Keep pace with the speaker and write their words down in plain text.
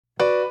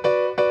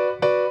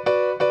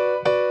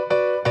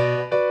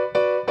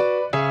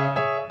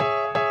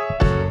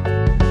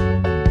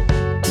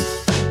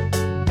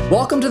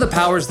Welcome to the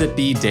Powers That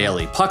Be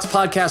Daily, Puck's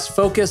podcast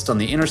focused on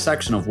the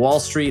intersection of Wall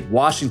Street,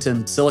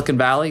 Washington, Silicon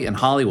Valley, and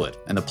Hollywood,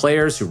 and the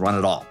players who run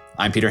it all.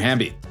 I'm Peter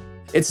Hamby.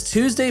 It's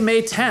Tuesday,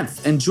 May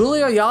 10th, and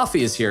Julia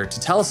Ioffe is here to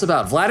tell us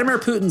about Vladimir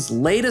Putin's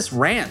latest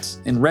rant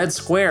in Red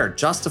Square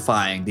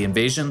justifying the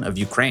invasion of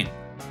Ukraine.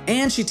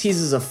 And she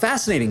teases a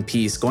fascinating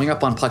piece going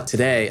up on Puck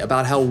today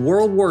about how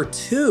World War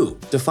II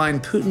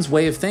defined Putin's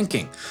way of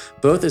thinking,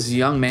 both as a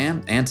young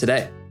man and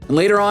today. And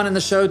later on in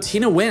the show,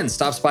 Tina Nguyen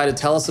stops by to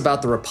tell us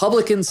about the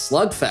Republican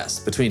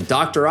slugfest between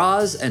Dr.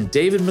 Oz and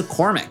David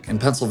McCormick in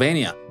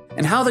Pennsylvania,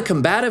 and how the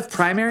combative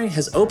primary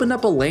has opened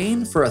up a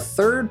lane for a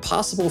third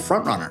possible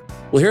frontrunner.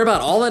 We'll hear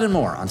about all that and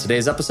more on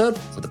today's episode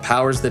of The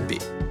Powers That Be.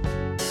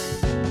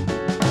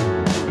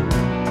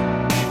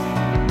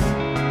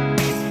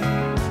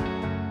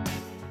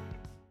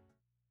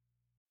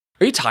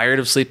 Are you tired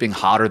of sleeping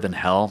hotter than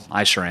hell?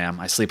 I sure am.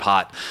 I sleep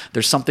hot.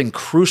 There's something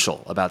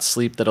crucial about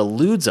sleep that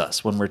eludes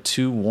us when we're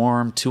too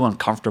warm, too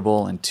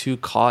uncomfortable, and too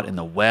caught in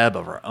the web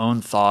of our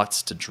own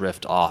thoughts to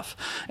drift off.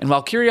 And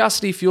while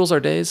curiosity fuels our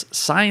days,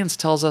 science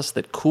tells us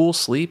that cool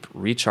sleep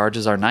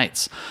recharges our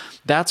nights.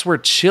 That's where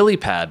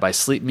ChiliPad by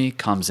Sleep Me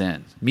comes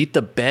in. Meet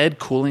the bed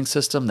cooling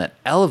system that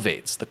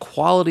elevates the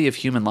quality of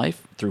human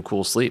life through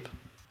cool sleep.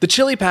 The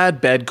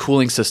ChiliPad bed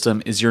cooling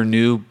system is your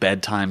new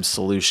bedtime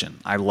solution.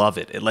 I love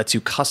it. It lets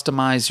you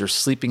customize your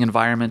sleeping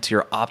environment to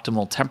your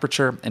optimal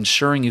temperature,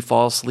 ensuring you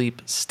fall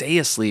asleep, stay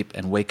asleep,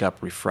 and wake up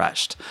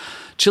refreshed.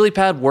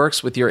 ChiliPad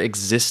works with your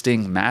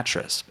existing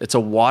mattress. It's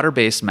a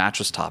water-based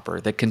mattress topper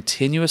that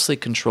continuously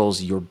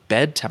controls your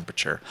bed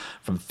temperature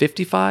from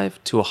 55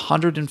 to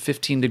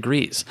 115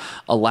 degrees,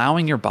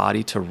 allowing your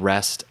body to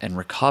rest and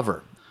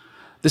recover.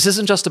 This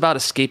isn't just about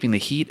escaping the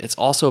heat, it's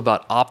also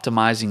about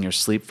optimizing your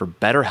sleep for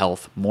better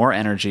health, more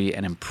energy,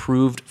 and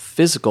improved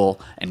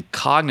physical and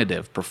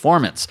cognitive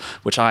performance,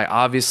 which I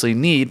obviously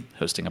need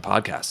hosting a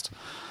podcast.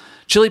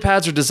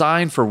 ChiliPads are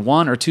designed for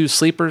 1 or 2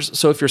 sleepers,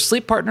 so if your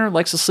sleep partner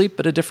likes to sleep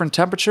at a different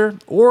temperature,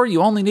 or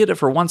you only need it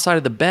for one side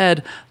of the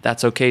bed,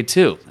 that's okay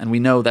too, and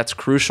we know that's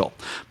crucial.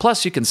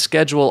 Plus, you can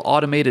schedule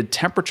automated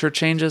temperature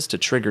changes to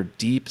trigger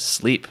deep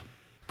sleep.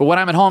 But when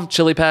I'm at home,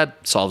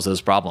 ChiliPad solves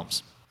those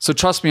problems. So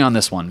trust me on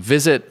this one.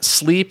 Visit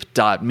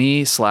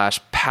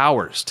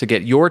sleep.me/powers to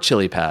get your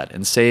ChiliPad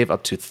and save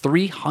up to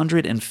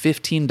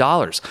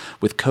 $315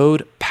 with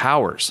code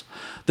POWERS.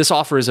 This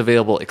offer is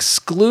available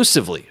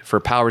exclusively for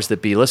Powers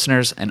That Be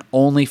listeners and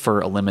only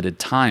for a limited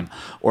time.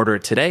 Order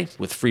it today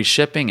with free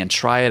shipping and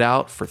try it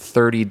out for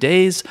 30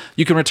 days.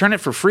 You can return it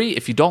for free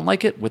if you don't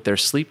like it with their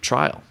sleep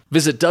trial.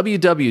 Visit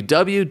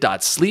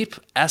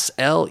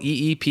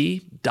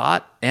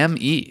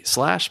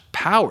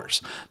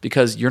www.sleep.me/powers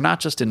because you're not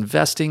just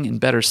investing in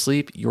better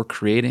sleep, you're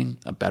creating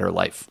a better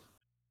life.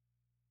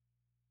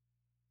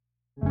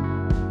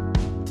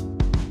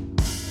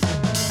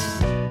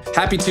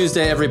 Happy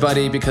Tuesday,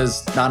 everybody,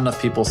 because not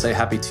enough people say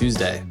Happy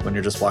Tuesday when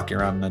you're just walking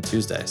around on a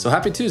Tuesday. So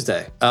happy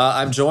Tuesday.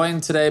 I'm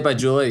joined today by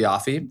Julia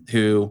Ioffe,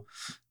 who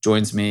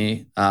joins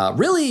me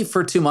really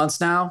for 2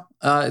 months now.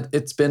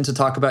 It's been to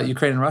talk about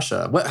Ukraine and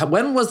Russia.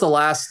 When was the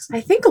last?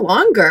 I think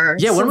longer.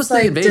 Yeah, when was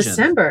the invasion?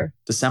 December.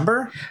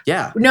 December?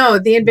 Yeah. No,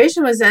 the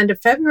invasion was the end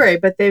of February,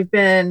 but they've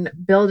been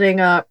building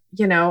up,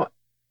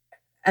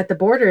 at the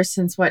border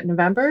since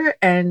November?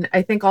 And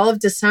I think all of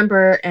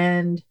December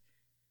and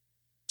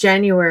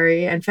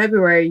January and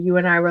February, you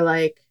and I were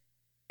like,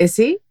 is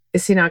he?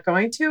 Is he not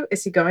going to?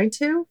 Is he going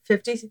to?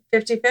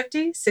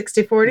 50-50,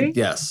 60-40?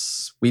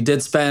 Yes. We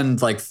did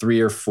spend like 3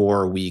 or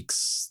 4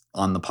 weeks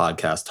on the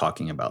podcast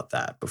talking about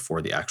that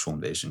before the actual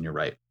invasion. You're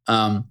right.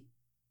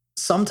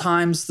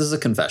 Sometimes, this is a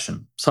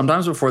confession,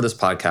 sometimes before this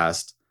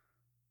podcast,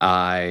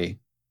 I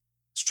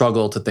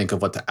struggle to think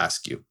of what to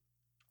ask you.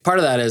 Part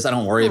of that is I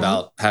don't worry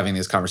about having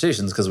these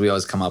conversations because we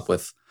always come up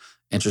with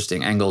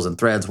interesting angles and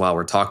threads while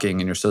we're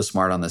talking, and you're so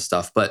smart on this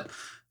stuff. But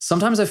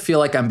sometimes I feel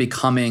like I'm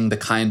becoming the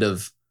kind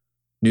of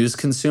news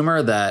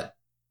consumer that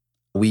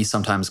we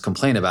sometimes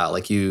complain about.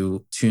 Like,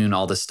 you tune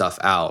all this stuff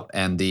out,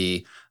 and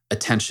the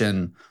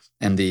attention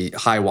and the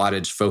high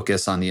wattage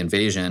focus on the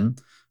invasion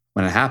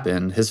when it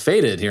happened has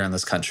faded here in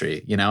this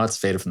country. It's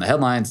faded from the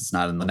headlines. It's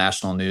not in the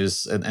national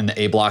news and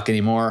the A block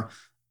anymore.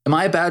 Am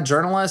I a bad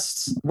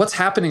journalist? What's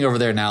happening over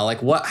there now?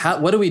 Like,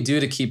 what do we do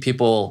to keep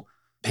people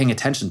paying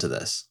attention to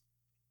this?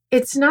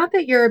 It's not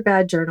that you're a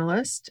bad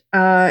journalist.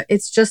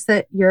 It's just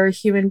that you're a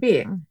human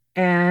being.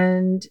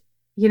 And,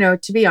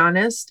 to be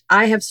honest,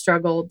 I have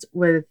struggled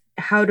with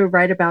how to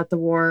write about the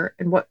war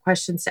and what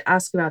questions to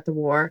ask about the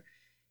war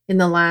in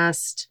the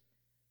last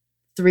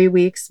 3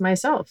 weeks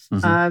myself.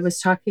 Mm-hmm. I was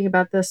talking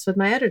about this with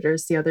my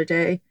editors the other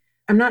day.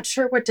 I'm not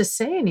sure what to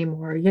say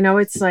anymore.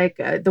 It's like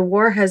the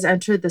war has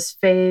entered this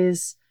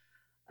phase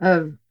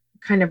of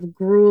kind of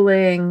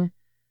grueling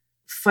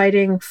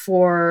fighting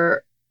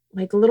for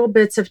like little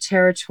bits of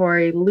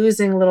territory,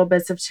 losing little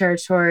bits of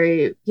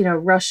territory.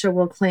 Russia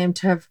will claim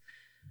to have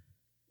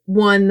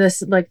won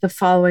this, like the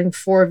following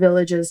 4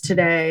 villages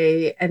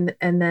today, and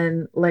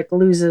then like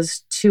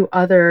loses 2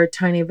 other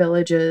tiny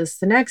villages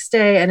the next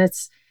day. And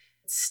it's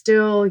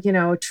still,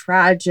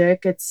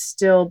 tragic. It's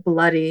still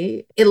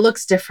bloody. It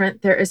looks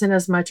different. There isn't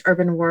as much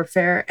urban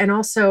warfare. And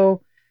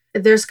also,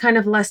 there's kind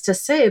of less to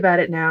say about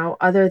it now,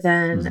 other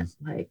than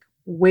like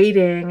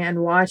waiting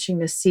and watching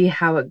to see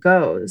how it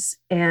goes.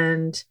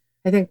 And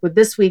I think with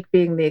this week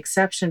being the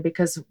exception,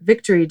 because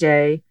Victory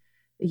Day,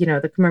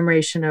 the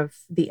commemoration of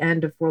the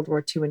end of World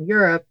War II in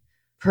Europe,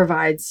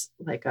 provides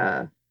like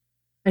a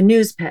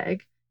news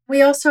peg.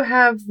 We also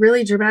have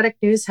really dramatic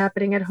news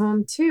happening at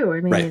home too.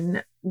 I mean,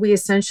 right. We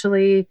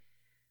essentially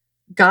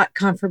got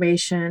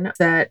confirmation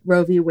that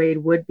Roe v. Wade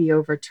would be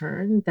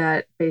overturned,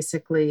 that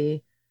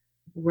basically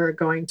we're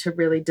going to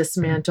really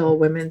dismantle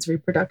women's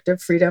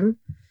reproductive freedom.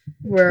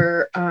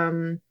 We're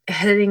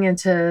heading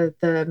into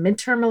the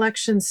midterm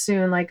elections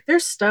soon. Like,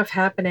 there's stuff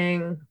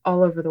happening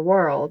all over the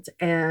world,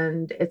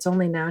 and it's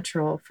only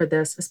natural for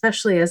this,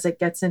 especially as it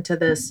gets into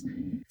this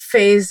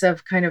phase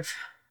of kind of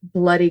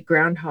bloody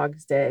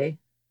Groundhog's Day.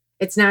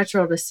 It's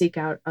natural to seek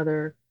out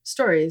other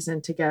stories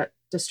and to get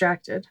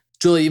distracted.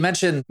 Julie, you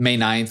mentioned May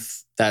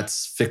 9th.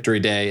 That's Victory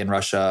Day in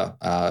Russia,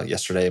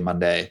 yesterday,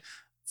 Monday.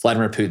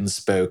 Vladimir Putin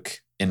spoke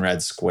in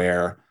Red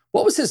Square.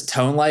 What was his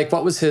tone like?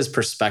 What was his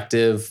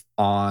perspective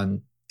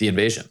on the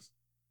invasion?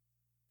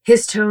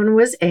 His tone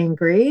was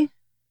angry,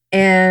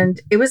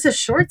 and it was a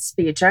short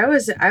speech. I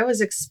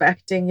was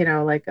expecting,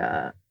 like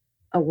a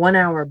 1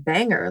 hour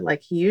banger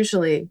like he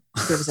usually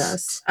gives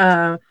us.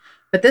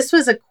 But this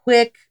was a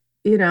quick,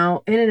 in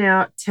and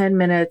out, 10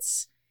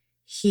 minutes.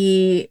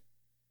 He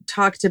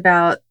talked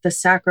about the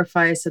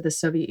sacrifice of the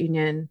Soviet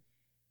Union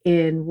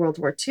in World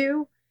War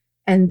II.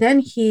 And then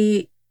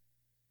he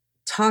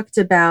talked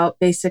about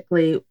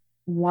basically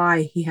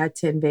why he had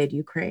to invade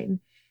Ukraine.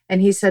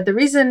 And he said the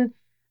reason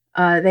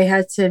they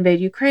had to invade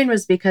Ukraine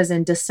was because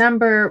in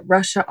December,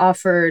 Russia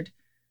offered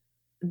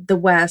the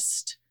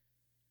West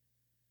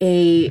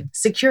a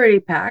security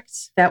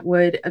pact that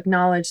would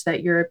acknowledge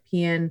that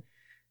European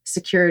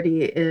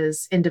security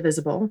is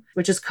indivisible,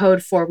 which is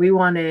code for we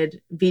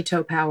wanted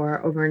veto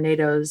power over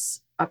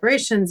NATO's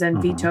operations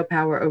and veto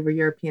power over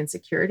European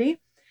security.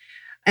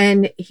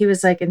 And he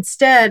was like,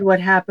 instead, what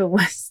happened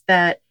was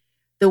that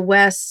the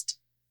West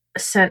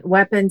sent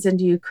weapons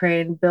into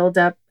Ukraine, build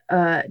up,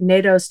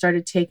 NATO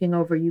started taking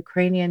over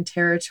Ukrainian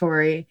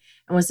territory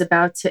and was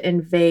about to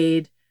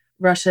invade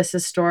Russia's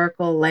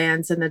historical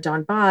lands in the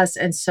Donbass.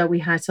 And so we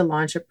had to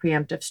launch a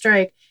preemptive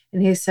strike.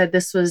 And he said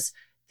this was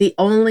the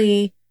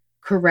only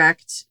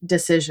correct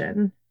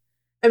decision.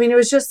 I mean, it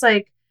was just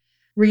like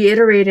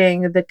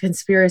reiterating the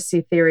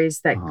conspiracy theories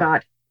that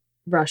got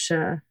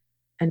Russia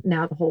and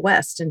now the whole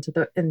West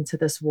into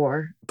this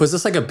war. Was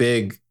this like a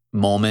big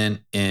moment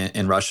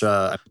in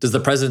Russia? Does the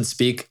president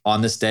speak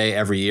on this day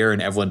every year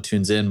and everyone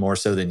tunes in more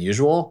so than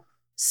usual?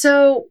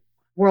 So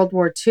World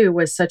War II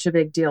was such a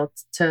big deal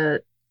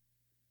to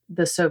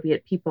the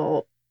Soviet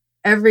people.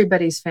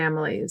 Everybody's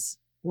families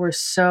were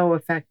so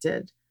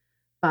affected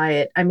by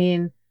it. I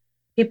mean,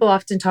 people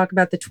often talk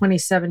about the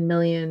 27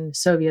 million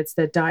Soviets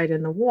that died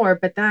in the war,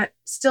 but that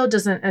still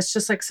doesn't, it's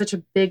just like such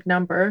a big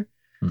number.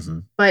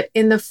 But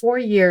in the 4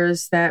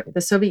 years that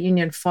the Soviet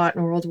Union fought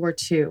in World War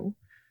II,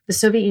 the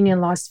Soviet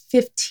Union lost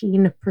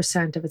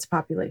 15% of its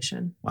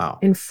population. Wow.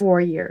 In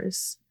 4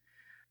 years.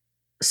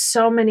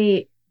 So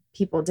many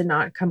people did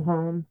not come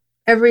home.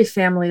 Every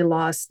family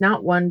lost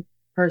not one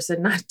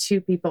person, not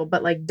two people,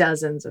 but like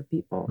dozens of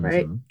people,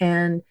 right?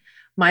 And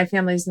my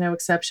family is no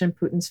exception.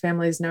 Putin's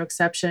family is no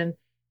exception.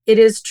 It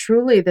is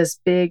truly this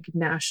big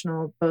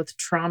national, both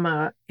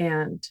trauma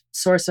and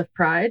source of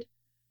pride.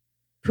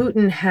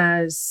 Putin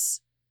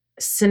has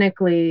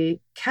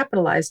cynically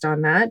capitalized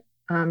on that,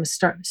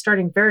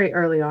 starting very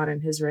early on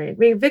in his reign. I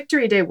mean,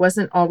 Victory Day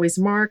wasn't always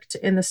marked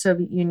in the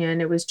Soviet Union.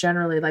 It was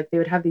generally like they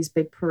would have these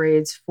big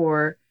parades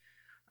for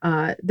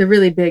the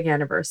really big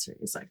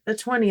anniversaries, like the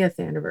 20th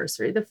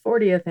anniversary, the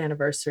 40th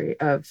anniversary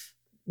of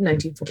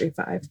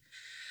 1945.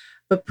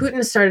 But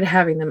Putin started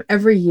having them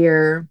every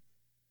year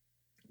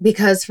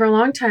because for a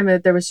long time,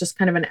 there was just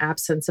kind of an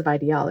absence of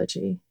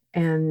ideology.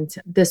 And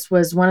this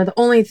was one of the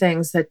only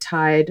things that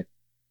tied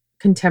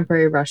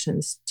contemporary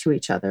Russians to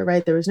each other,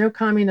 right? There was no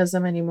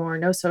communism anymore,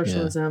 no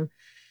socialism. Yeah.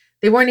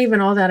 They weren't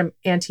even all that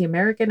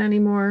anti-American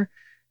anymore.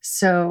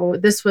 So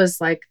this was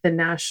like the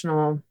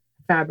national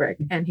fabric.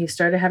 And he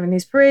started having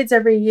these parades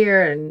every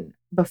year. And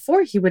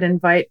before, he would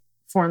invite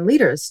foreign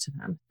leaders to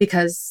them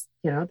because,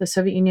 the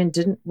Soviet Union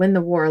didn't win the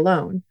war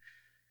alone.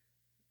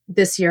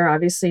 This year,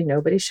 obviously,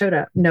 nobody showed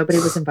up. Nobody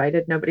was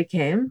invited. Nobody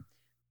came.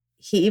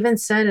 He even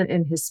said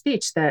in his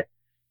speech that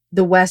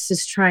the West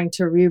is trying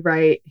to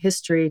rewrite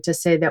history to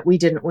say that we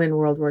didn't win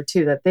World War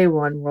II, that they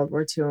won World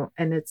War II.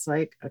 And it's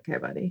like, okay,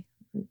 buddy,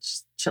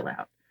 just chill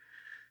out.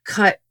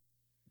 Cut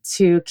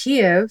to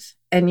Kiev,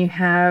 and you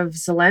have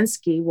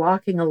Zelensky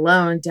walking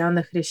alone down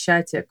the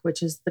Khreshchatyk,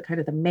 which is the kind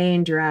of the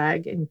main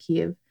drag in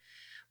Kiev,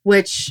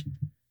 which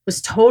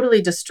was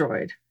totally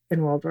destroyed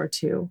in World War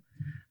II.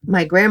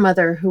 My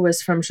grandmother, who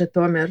was from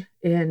Zhytomyr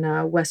in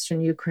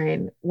Western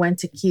Ukraine, went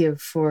to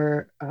Kiev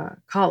for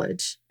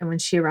college. And when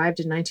she arrived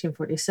in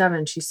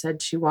 1947, she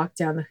said she walked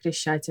down the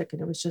Khreshchatyk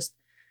and it was just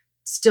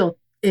still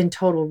in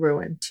total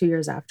ruin 2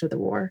 years after the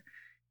war.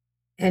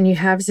 And you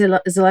have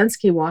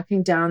Zelensky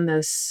walking down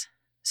this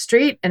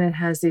street, and it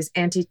has these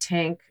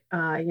anti-tank,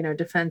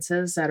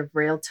 defenses out of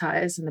rail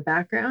ties in the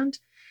background.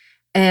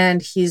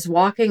 And he's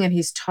walking and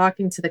he's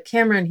talking to the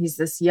camera, and he's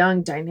this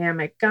young,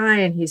 dynamic guy.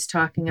 And he's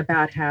talking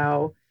about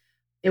how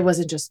it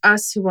wasn't just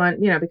us who won,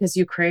 because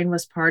Ukraine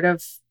was part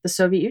of the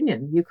Soviet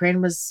Union.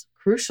 Ukraine was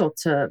crucial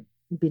to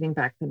beating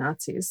back the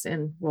Nazis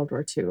in World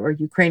War II, or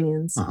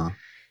Ukrainians. Uh-huh.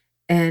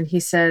 And he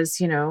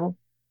says,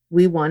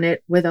 we won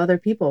it with other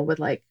people, with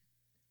like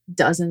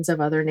dozens of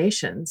other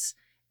nations.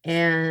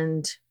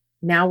 And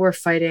now we're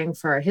fighting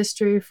for our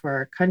history, for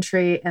our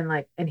country.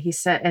 And he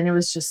said, and it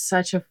was just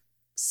such a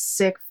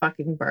sick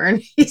fucking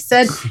burn. He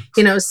said,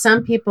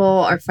 some people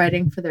are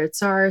fighting for their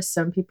tsar,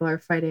 some people are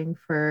fighting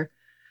for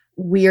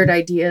weird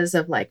ideas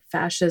of like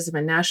fascism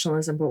and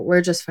nationalism, but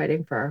we're just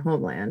fighting for our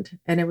homeland.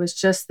 And it was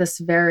just this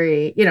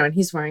very, and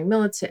he's wearing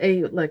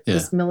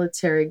this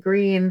military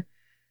green.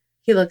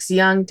 He looks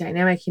young,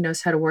 dynamic. He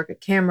knows how to work a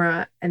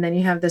camera. And then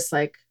you have this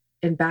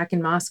back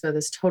in Moscow,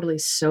 this totally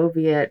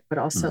Soviet, but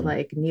also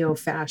like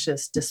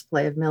neo-fascist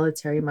display of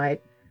military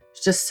might.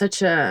 It's just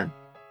such a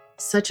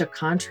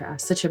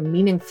contrast, such a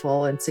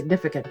meaningful and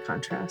significant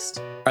contrast.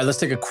 All right, let's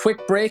take a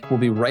quick break. We'll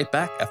be right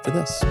back after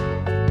this.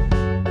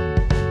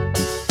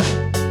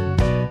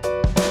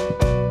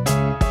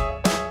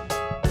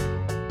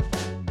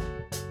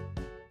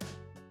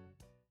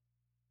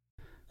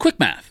 Quick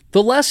math.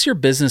 The less your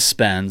business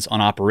spends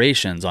on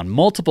operations, on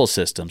multiple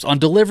systems, on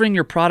delivering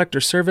your product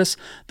or service,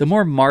 the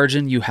more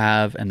margin you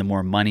have and the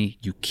more money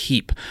you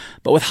keep.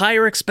 But with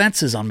higher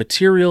expenses on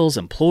materials,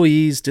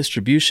 employees,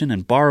 distribution,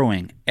 and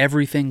borrowing,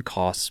 everything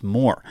costs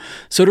more.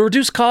 So to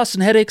reduce costs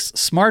and headaches,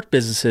 smart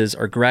businesses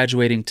are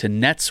graduating to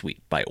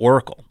NetSuite by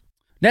Oracle.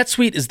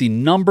 NetSuite is the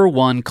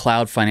 #1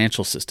 cloud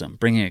financial system,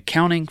 bringing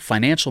accounting,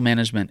 financial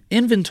management,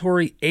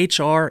 inventory,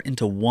 HR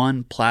into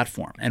one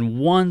platform and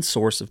one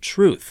source of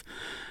truth.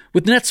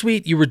 With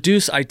NetSuite, you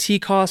reduce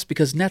IT costs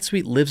because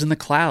NetSuite lives in the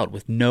cloud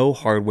with no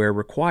hardware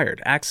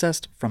required,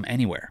 accessed from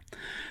anywhere.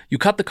 You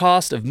cut the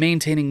cost of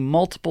maintaining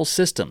multiple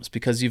systems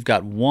because you've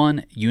got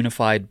one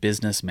unified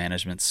business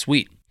management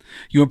suite.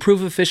 You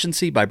improve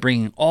efficiency by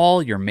bringing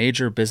all your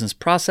major business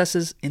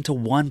processes into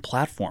one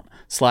platform,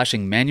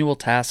 slashing manual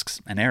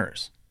tasks and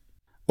errors.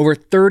 Over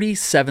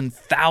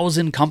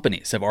 37,000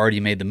 companies have already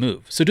made the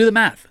move, so do the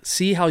math.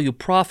 See how you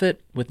profit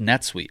with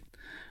NetSuite.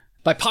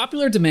 By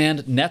popular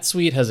demand,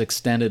 NetSuite has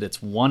extended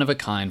its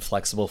one-of-a-kind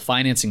flexible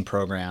financing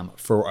program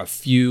for a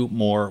few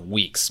more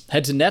weeks.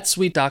 Head to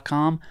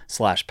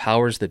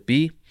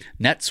netsuite.com/powersthatbe,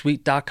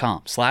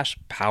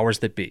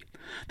 netsuite.com/powersthatbe.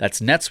 That's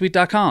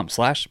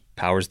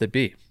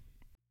netsuite.com/powersthatbe.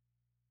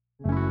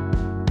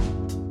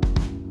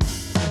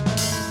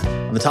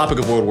 On the topic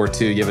of World War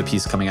II, you have a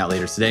piece coming out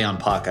later today on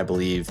Puck, I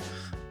believe,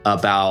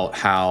 about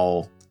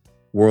how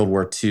World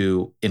War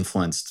II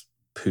influenced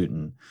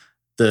Putin.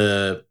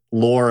 The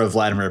lore of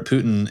Vladimir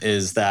Putin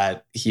is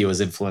that he was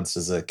influenced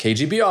as a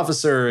KGB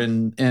officer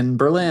in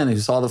Berlin who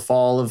saw the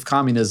fall of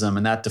communism,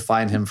 and that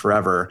defined him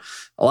forever.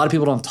 A lot of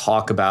people don't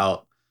talk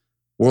about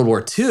World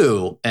War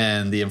II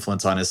and the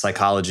influence on his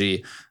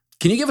psychology.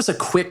 Can you give us a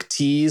quick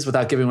tease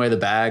without giving away the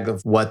bag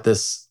of what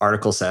this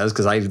article says?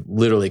 Because I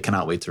literally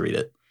cannot wait to read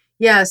it.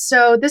 Yeah,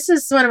 so this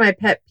is one of my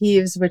pet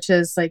peeves, which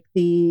is like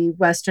the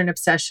Western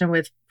obsession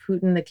with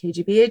Putin, the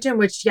KGB agent,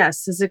 which,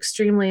 yes, is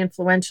extremely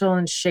influential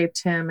and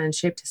shaped him and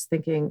shaped his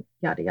thinking,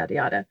 yada, yada,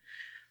 yada.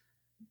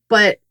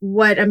 But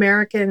what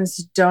Americans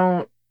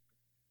don't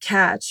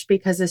catch,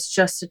 because it's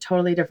just a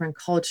totally different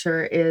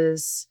culture,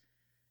 is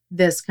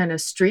this kind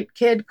of street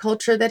kid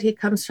culture that he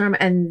comes from,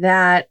 and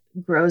that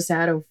grows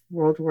out of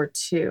World War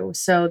II.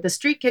 So the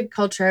street kid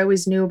culture I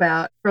always knew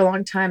about for a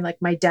long time,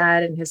 like my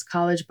dad and his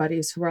college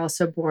buddies who were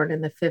also born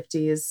in the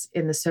 50s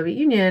in the Soviet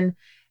Union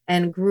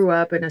and grew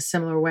up in a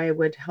similar way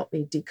would help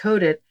me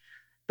decode it.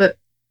 But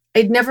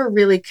I'd never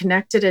really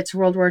connected it to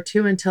World War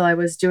II until I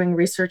was doing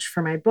research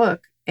for my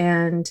book.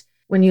 And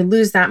when you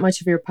lose that much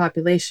of your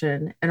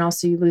population, and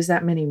also you lose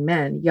that many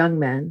men, young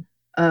men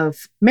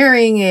of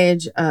marrying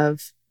age,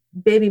 of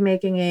baby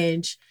making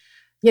age,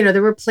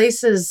 there were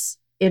places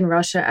in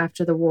Russia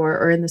after the war,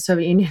 or in the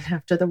Soviet Union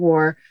after the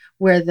war,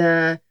 where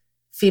the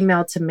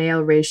female to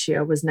male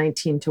ratio was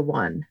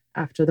 19-1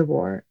 after the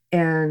war.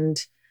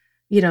 And,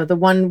 the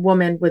one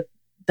woman with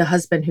the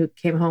husband who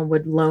came home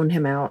would loan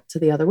him out to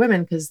the other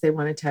women because they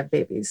wanted to have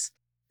babies.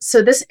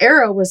 So this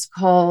era was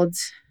called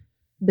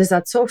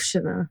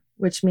Bezatsovshchina,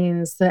 which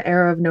means the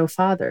era of no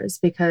fathers,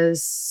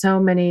 because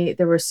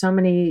there were so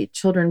many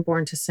children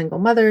born to single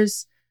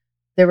mothers.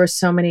 There were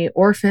so many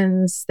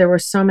orphans. There were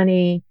so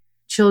many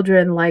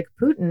children like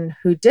Putin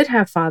who did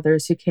have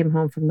fathers who came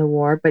home from the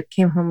war, but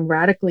came home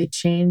radically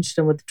changed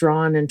and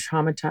withdrawn and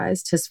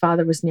traumatized. His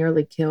father was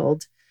nearly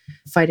killed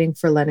fighting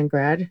for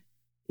Leningrad.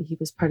 He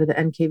was part of the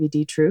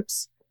NKVD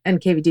troops.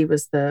 NKVD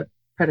was the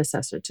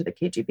predecessor to the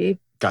KGB.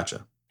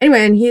 Gotcha.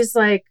 Anyway, and he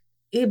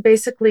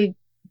basically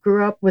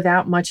grew up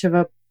without much of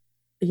a,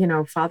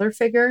 father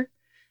figure.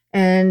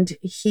 And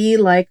he,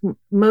 like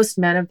most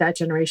men of that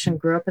generation,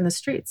 grew up in the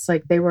streets.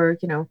 Like they were,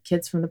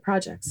 kids from the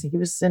projects. He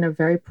was in a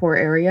very poor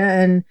area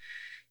and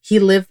he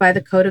lived by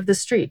the code of the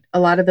street. A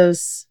lot of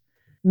those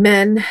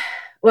men,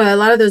 well, a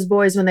lot of those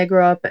boys, when they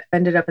grow up,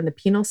 ended up in the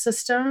penal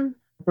system,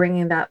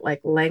 bringing that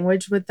like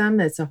language with them.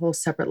 It's a whole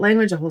separate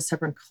language, a whole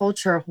separate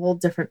culture, a whole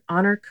different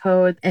honor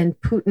code.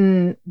 And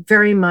Putin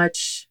very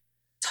much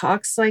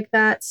talks like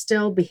that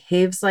still,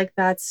 behaves like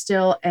that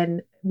still.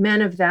 And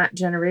men of that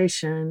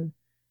generation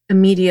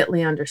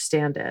immediately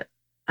understand it.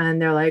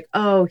 And they're like,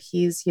 oh,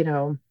 he's,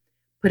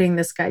 putting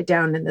this guy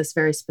down in this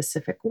very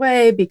specific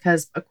way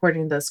because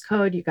according to this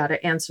code, you got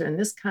to answer in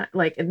this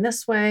like in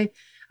this way.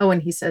 Oh, when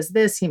he says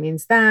this, he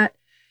means that.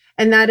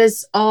 And that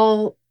is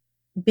all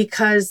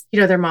because,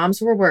 their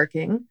moms were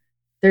working.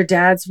 Their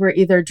dads were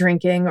either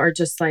drinking or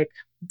just like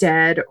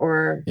dead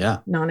or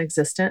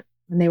non-existent.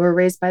 And they were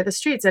raised by the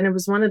streets. And it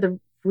was one of the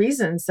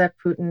reasons that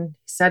Putin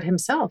said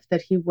himself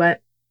that he went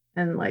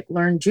and like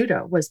learned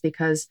judo was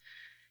because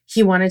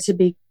he wanted to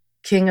be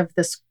king of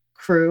this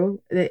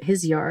crew,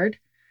 his yard.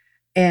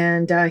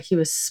 And he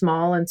was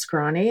small and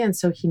scrawny. And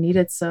so he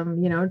needed some,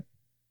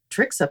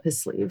 tricks up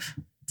his sleeve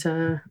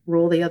to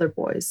rule the other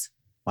boys.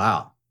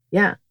 Wow.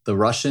 Yeah. The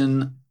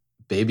Russian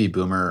baby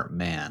boomer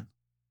man.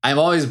 I'm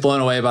always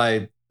blown away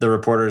by the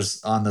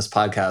reporters on this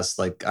podcast.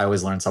 Like I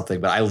always learn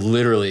something, but I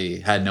literally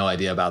had no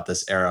idea about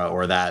this era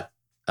or that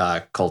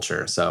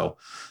culture. So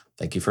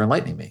thank you for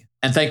enlightening me.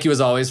 And thank you as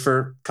always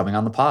for coming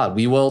on the pod.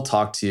 We will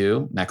talk to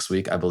you next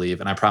week, I believe.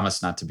 And I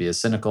promise not to be as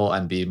cynical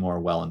and be more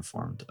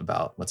well-informed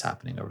about what's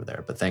happening over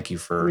there. But thank you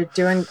for...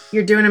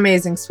 You're doing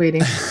amazing, sweetie.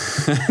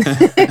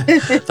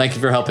 Thank you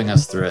for helping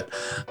us through it.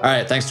 All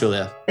right. Thanks,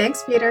 Julia.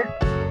 Thanks, Peter.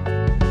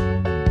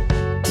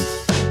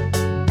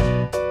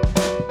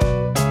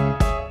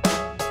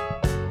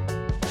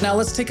 Now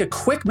let's take a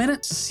quick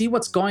minute to see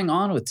what's going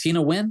on with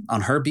Tina Nguyen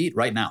on her beat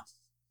right now.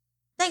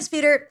 Thanks,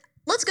 Peter.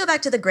 Let's go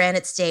back to the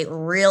Granite State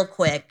real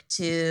quick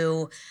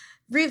to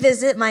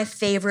revisit my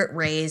favorite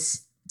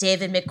race,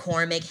 David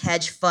McCormick,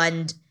 hedge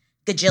fund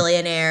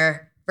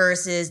gajillionaire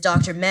versus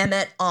Dr.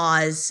 Mehmet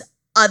Oz,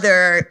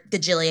 other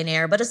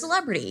gajillionaire, but a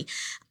celebrity.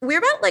 We're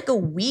about like a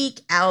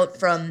week out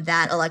from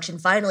that election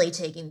finally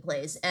taking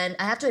place. And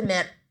I have to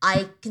admit,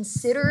 I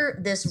consider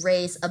this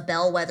race a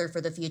bellwether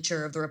for the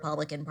future of the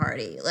Republican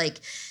Party. Like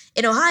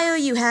in Ohio,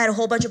 you had a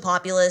whole bunch of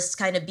populists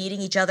kind of beating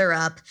each other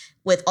up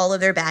with all of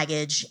their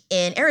baggage.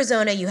 In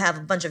Arizona, you have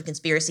a bunch of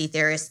conspiracy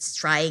theorists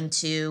trying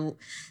to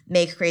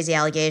make crazy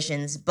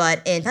allegations.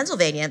 But in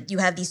Pennsylvania, you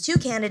have these two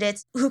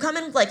candidates who come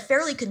in like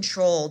fairly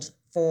controlled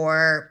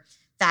for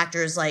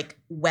factors like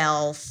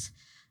wealth,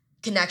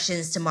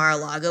 connections to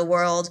Mar-a-Lago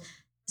world.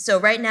 So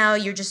right now,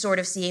 you're just sort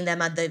of seeing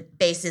them on the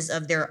basis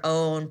of their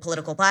own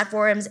political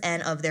platforms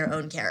and of their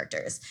own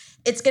characters.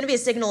 It's going to be a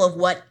signal of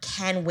what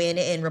can win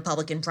in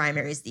Republican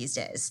primaries these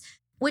days,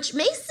 which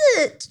makes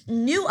the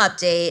new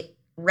update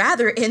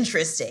rather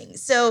interesting.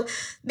 So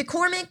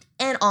McCormick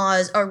and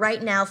Oz are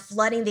right now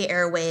flooding the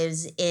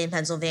airwaves in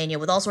Pennsylvania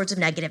with all sorts of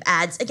negative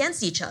ads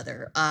against each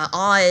other.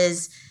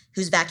 Oz,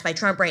 who's backed by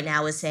Trump right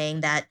now, is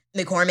saying that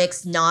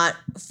McCormick's not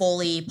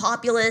fully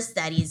populist,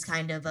 that he's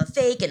kind of a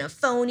fake and a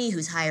phony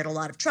who's hired a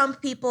lot of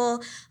Trump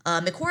people.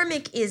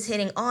 McCormick is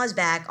hitting Oz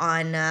back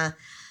on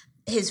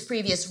his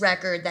previous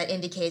record that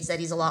indicates that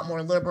he's a lot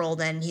more liberal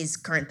than his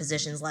current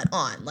positions let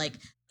on. Like,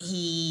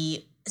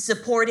 he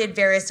supported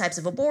various types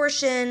of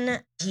abortion.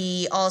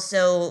 He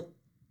also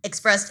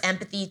expressed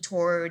empathy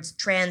towards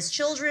trans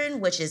children,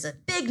 which is a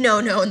big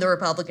no-no in the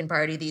Republican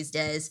Party these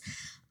days.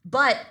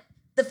 But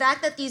the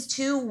fact that these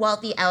two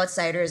wealthy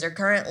outsiders are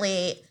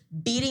currently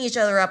beating each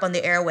other up on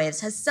the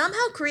airwaves has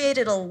somehow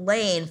created a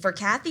lane for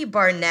Kathy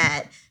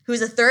Barnett,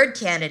 who's a third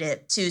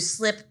candidate, to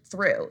slip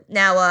through.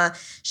 Now,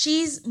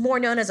 she's more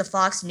known as a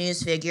Fox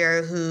News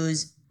figure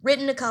who's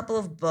written a couple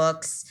of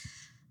books,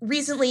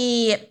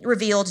 recently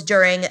revealed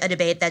during a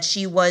debate that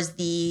she was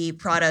the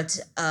product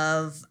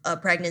of a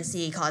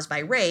pregnancy caused by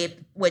rape,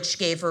 which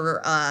gave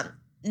her a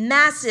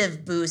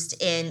massive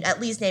boost in at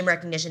least name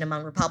recognition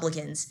among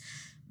Republicans.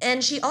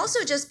 And she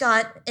also just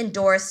got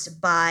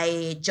endorsed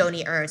by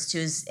Joni Ernst,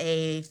 who's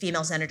a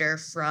female senator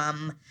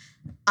from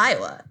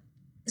Iowa.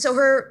 So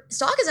her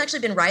stock has actually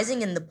been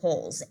rising in the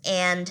polls.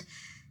 And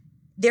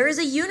there is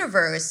a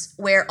universe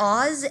where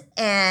Oz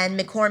and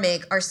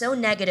McCormick are so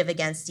negative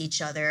against each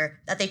other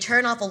that they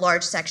turn off a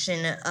large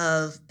section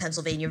of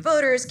Pennsylvania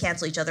voters,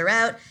 cancel each other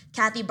out.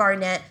 Kathy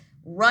Barnett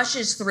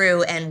rushes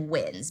through and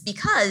wins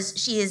because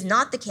she is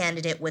not the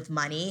candidate with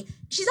money.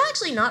 She's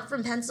actually not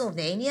from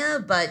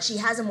Pennsylvania, but she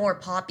has a more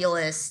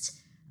populist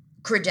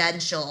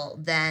credential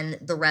than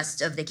the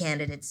rest of the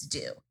candidates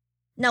do.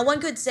 Now, one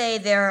could say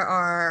there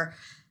are,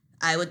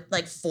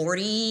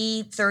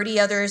 30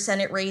 other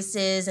Senate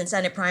races and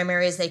Senate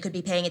primaries they could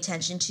be paying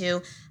attention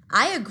to.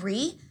 I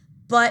agree,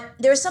 but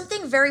there's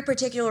something very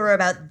particular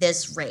about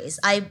this race.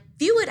 I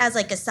view it as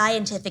like a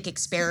scientific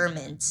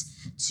experiment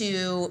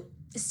to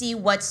see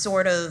what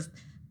sort of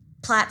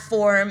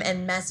platform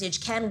and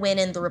message can win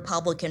in the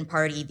Republican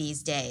Party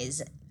these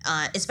days.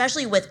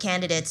 especially with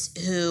candidates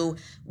who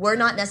were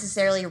not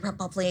necessarily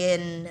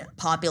Republican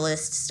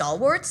populist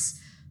stalwarts,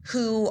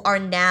 who are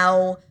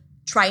now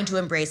trying to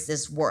embrace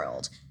this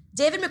world.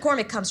 David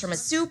McCormick comes from a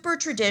super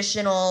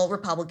traditional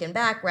Republican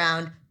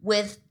background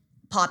with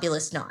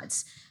populist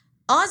nods.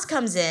 Oz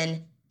comes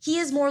in, he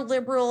is more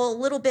liberal, a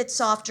little bit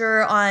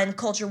softer on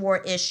culture war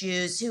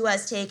issues, who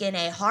has taken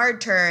a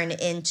hard turn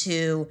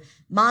into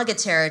MAGA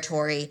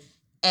territory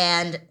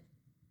and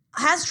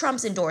has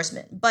Trump's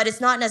endorsement, but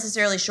it's not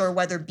necessarily sure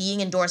whether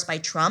being endorsed by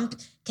Trump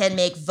can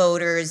make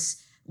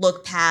voters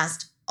look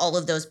past all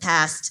of those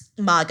past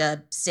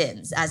MAGA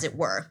sins, as it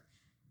were.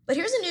 But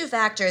here's a new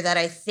factor that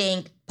I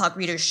think Puck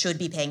readers should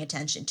be paying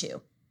attention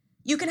to.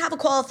 You can have a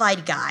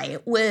qualified guy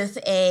with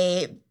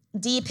a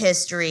deep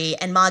history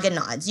and MAGA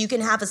nods. You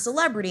can have a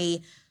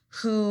celebrity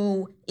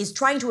who is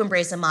trying to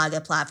embrace a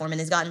MAGA platform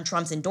and has gotten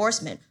Trump's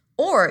endorsement.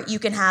 Or you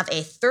can have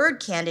a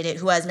third candidate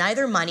who has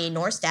neither money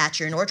nor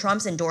stature nor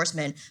Trump's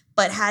endorsement,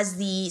 but has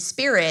the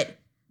spirit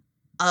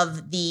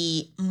of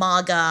the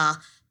MAGA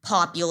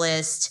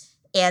populist,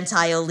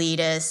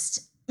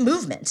 anti-elitist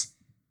movement.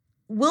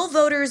 Will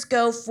voters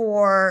go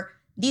for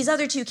these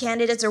other two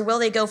candidates, or will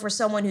they go for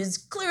someone who's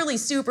clearly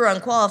super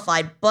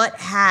unqualified but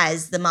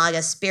has the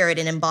MAGA spirit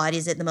and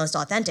embodies it the most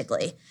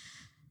authentically?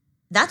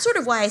 That's sort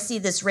of why I see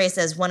this race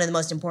as one of the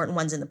most important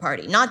ones in the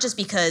party. Not just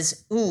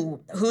because,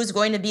 who's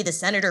going to be the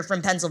senator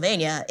from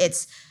Pennsylvania?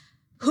 It's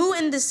who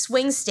in this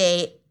swing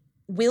state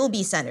will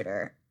be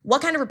senator?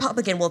 What kind of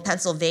Republican will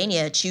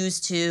Pennsylvania choose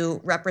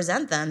to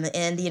represent them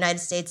in the United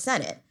States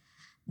Senate?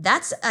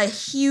 That's a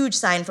huge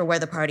sign for where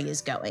the party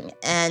is going.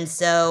 And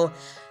so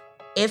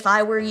if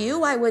I were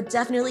you, I would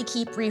definitely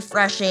keep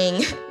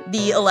refreshing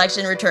the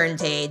election return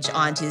page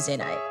on Tuesday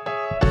night.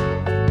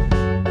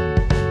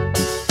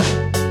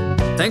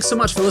 Thanks so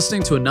much for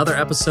listening to another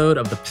episode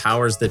of The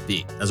Powers That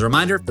Be. As a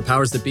reminder, The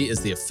Powers That Be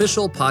is the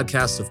official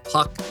podcast of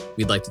Puck.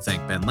 We'd like to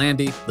thank Ben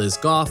Landy, Liz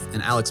Goff,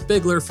 and Alex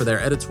Bigler for their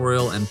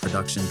editorial and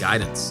production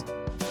guidance.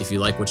 If you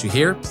like what you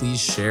hear,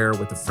 please share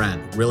with a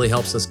friend. It really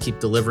helps us keep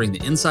delivering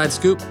the inside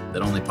scoop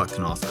that only Puck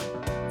can offer.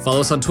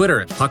 Follow us on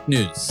Twitter at Puck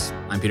News.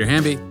 I'm Peter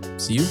Hamby.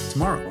 See you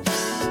tomorrow.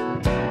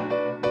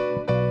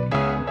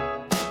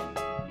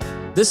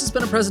 This has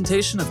been a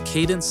presentation of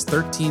Cadence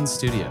 13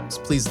 Studios.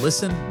 Please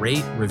listen,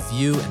 rate,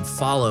 review, and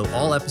follow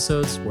all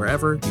episodes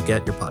wherever you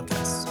get your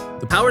podcasts.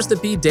 The Powers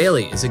That Be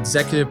Daily is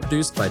executive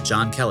produced by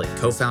John Kelly,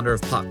 co-founder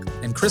of Puck,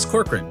 and Chris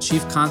Corcoran,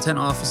 chief content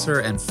officer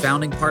and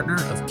founding partner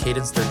of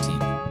Cadence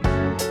 13.